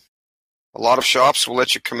 ask them. A lot of shops will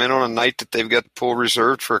let you come in on a night that they've got the pool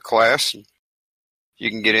reserved for a class. And you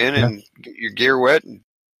can get in and get your gear wet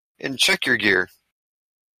and check your gear.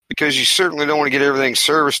 Because you certainly don't want to get everything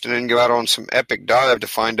serviced and then go out on some epic dive to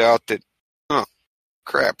find out that,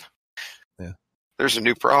 crap. Yeah. There's a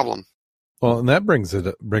new problem. Well, and that brings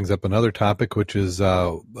up another topic, which is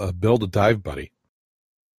build a dive buddy.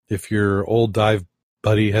 If your old dive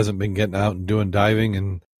buddy hasn't been getting out and doing diving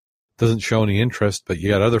and doesn't show any interest, but you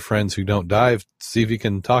got other friends who don't dive, see if you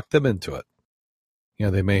can talk them into it.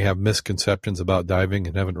 They may have misconceptions about diving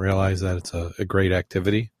and haven't realized that it's a great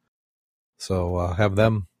activity. So have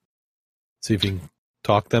them see if you can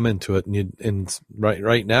talk them into it. And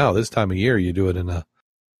right now, this time of year, you do it in a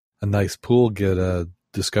nice pool, get a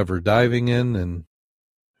discover diving in, and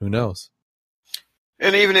who knows.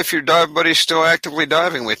 And even if your dive buddy's still actively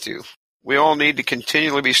diving with you, we all need to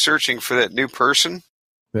continually be searching for that new person.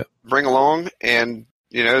 Yep. Bring along and,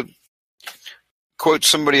 quote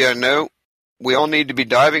somebody I know, we all need to be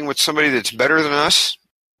diving with somebody that's better than us.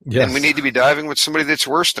 Yes. And we need to be diving with somebody that's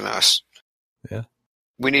worse than us. Yeah.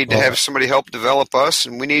 We need to have somebody help develop us,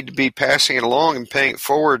 and we need to be passing it along and paying it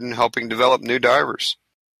forward and helping develop new divers.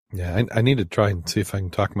 Yeah, I need to try and see if I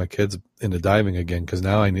can talk my kids into diving again, because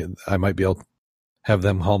now I might be able to have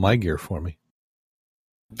them haul my gear for me.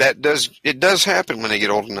 It does happen when they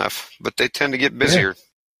get old enough, but they tend to get busier.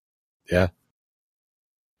 Yeah.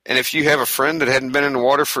 And if you have a friend that hadn't been in the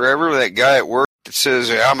water forever, that guy at work that says,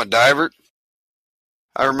 hey, I'm a diver.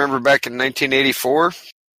 I remember back in 1984,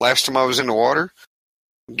 last time I was in the water,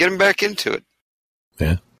 get them back into it.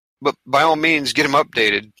 Yeah. But by all means, get them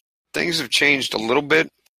updated. Things have changed a little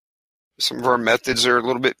bit. Some of our methods are a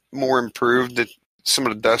little bit more improved. That some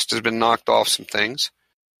of the dust has been knocked off some things.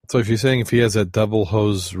 So if you're saying if he has a double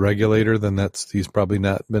hose regulator, then he's probably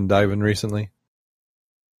not been diving recently?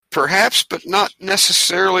 Perhaps, but not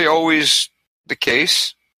necessarily always the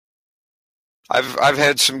case. I've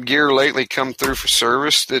had some gear lately come through for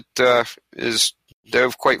service that is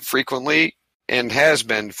dove quite frequently and has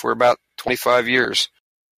been for about 25 years.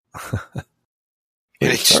 And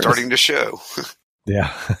it's starting to show.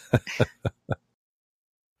 Yeah.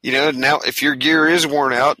 Now if your gear is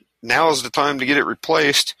worn out, now is the time to get it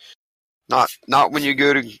replaced. Not when you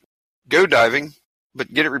go diving,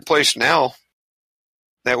 but get it replaced now.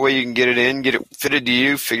 That way you can get it in, get it fitted to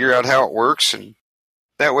you, figure out how it works, and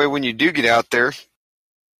that way when you do get out there,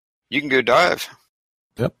 you can go dive.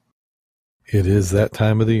 Yep. It is that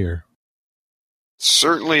time of the year.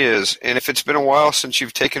 Certainly is. And if it's been a while since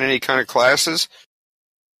you've taken any kind of classes,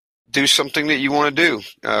 do something that you want to do.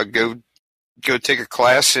 Go take a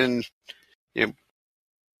class in,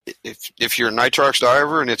 if you're a nitrox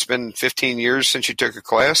diver and it's been 15 years since you took a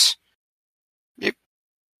class,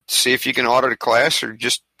 see if you can audit a class or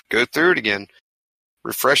just go through it again.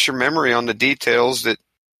 Refresh your memory on the details that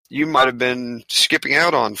you might have been skipping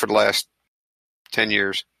out on for the last 10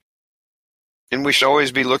 years. And we should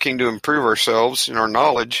always be looking to improve ourselves and our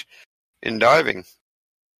knowledge in diving.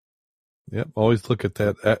 Yep. Always look at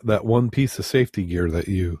that one piece of safety gear that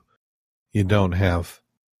you don't have.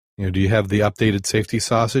 Do you have the updated safety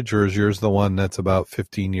sausage, or is yours the one that's about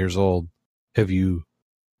 15 years old? Have you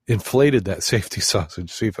inflated that safety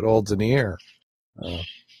sausage, see if it holds in the air?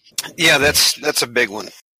 Yeah, that's a big one.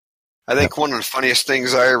 I think one of the funniest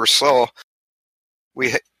things I ever saw,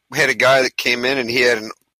 we had a guy that came in and he had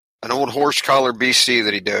an old horse collar BC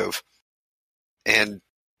that he dove. And,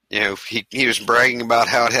 he was bragging about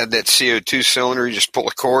how it had that CO2 cylinder. You just pull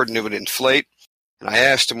a cord and it would inflate. And I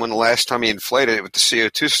asked him when the last time he inflated it with the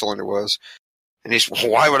CO2 cylinder was. And he said,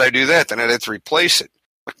 well, why would I do that? Then I'd have to replace it.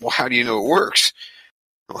 Like, well, how do you know it works?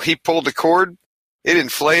 Well, he pulled the cord, it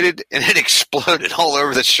inflated, and it exploded all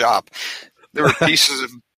over the shop. There were pieces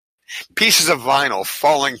of vinyl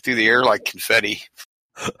falling through the air like confetti.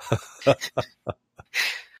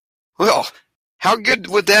 Well, how good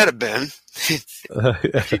would that have been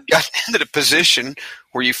if you got into the position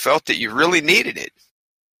where you felt that you really needed it?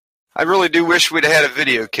 I really do wish we'd had a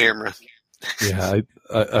video camera. Yeah,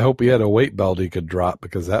 I hope he had a weight belt he could drop,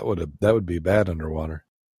 because that would be bad underwater.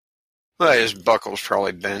 Well, his buckle's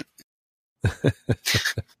probably bent.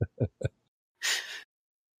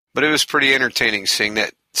 But it was pretty entertaining seeing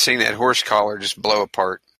that horse collar just blow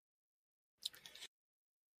apart.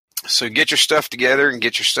 So get your stuff together and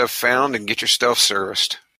get your stuff found and get your stuff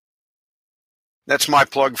serviced. That's my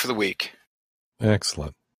plug for the week.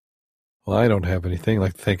 Excellent. Well, I don't have anything. I'd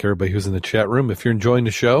like to thank everybody who's in the chat room. If you're enjoying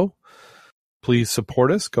the show, please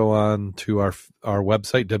support us. Go on to our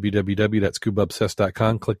website,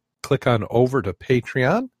 www.scubaobsessed.com. Click on over to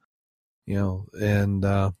Patreon,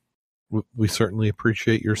 and we certainly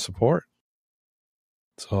appreciate your support.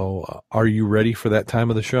 So are you ready for that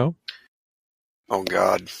time of the show? Oh,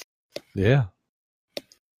 God. Yeah.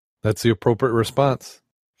 That's the appropriate response.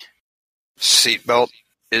 Seatbelt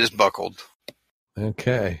is buckled.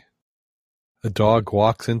 Okay. A dog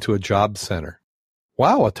walks into a job center.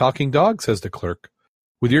 Wow, a talking dog, says the clerk.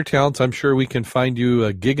 With your talents, I'm sure we can find you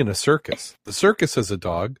a gig in a circus. The circus has a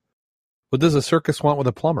dog. What does a circus want with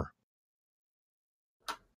a plumber?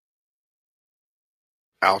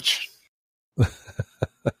 Ouch.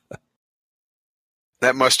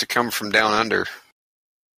 That must have come from down under.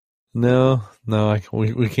 No,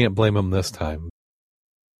 we can't blame him this time.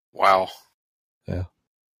 Wow. Yeah.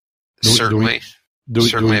 Certainly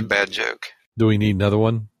a bad joke. Do we need another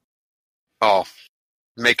one? Oh,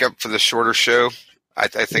 make up for the shorter show. I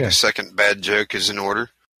think a second bad joke is in order.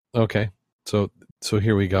 Okay. So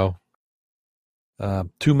here we go.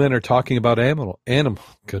 Two men are talking about animal.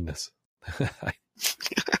 Goodness.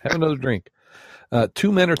 Have another drink.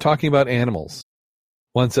 Two men are talking about animals.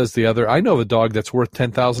 One says to the other, I know of a dog that's worth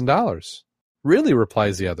 $10,000. Really,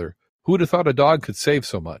 replies the other. Who would have thought a dog could save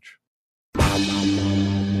so much?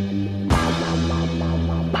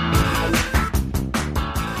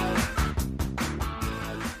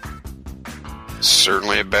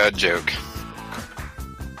 Certainly a bad joke.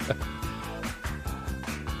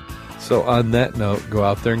 So on that note, go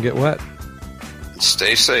out there and get wet.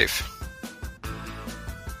 Stay safe.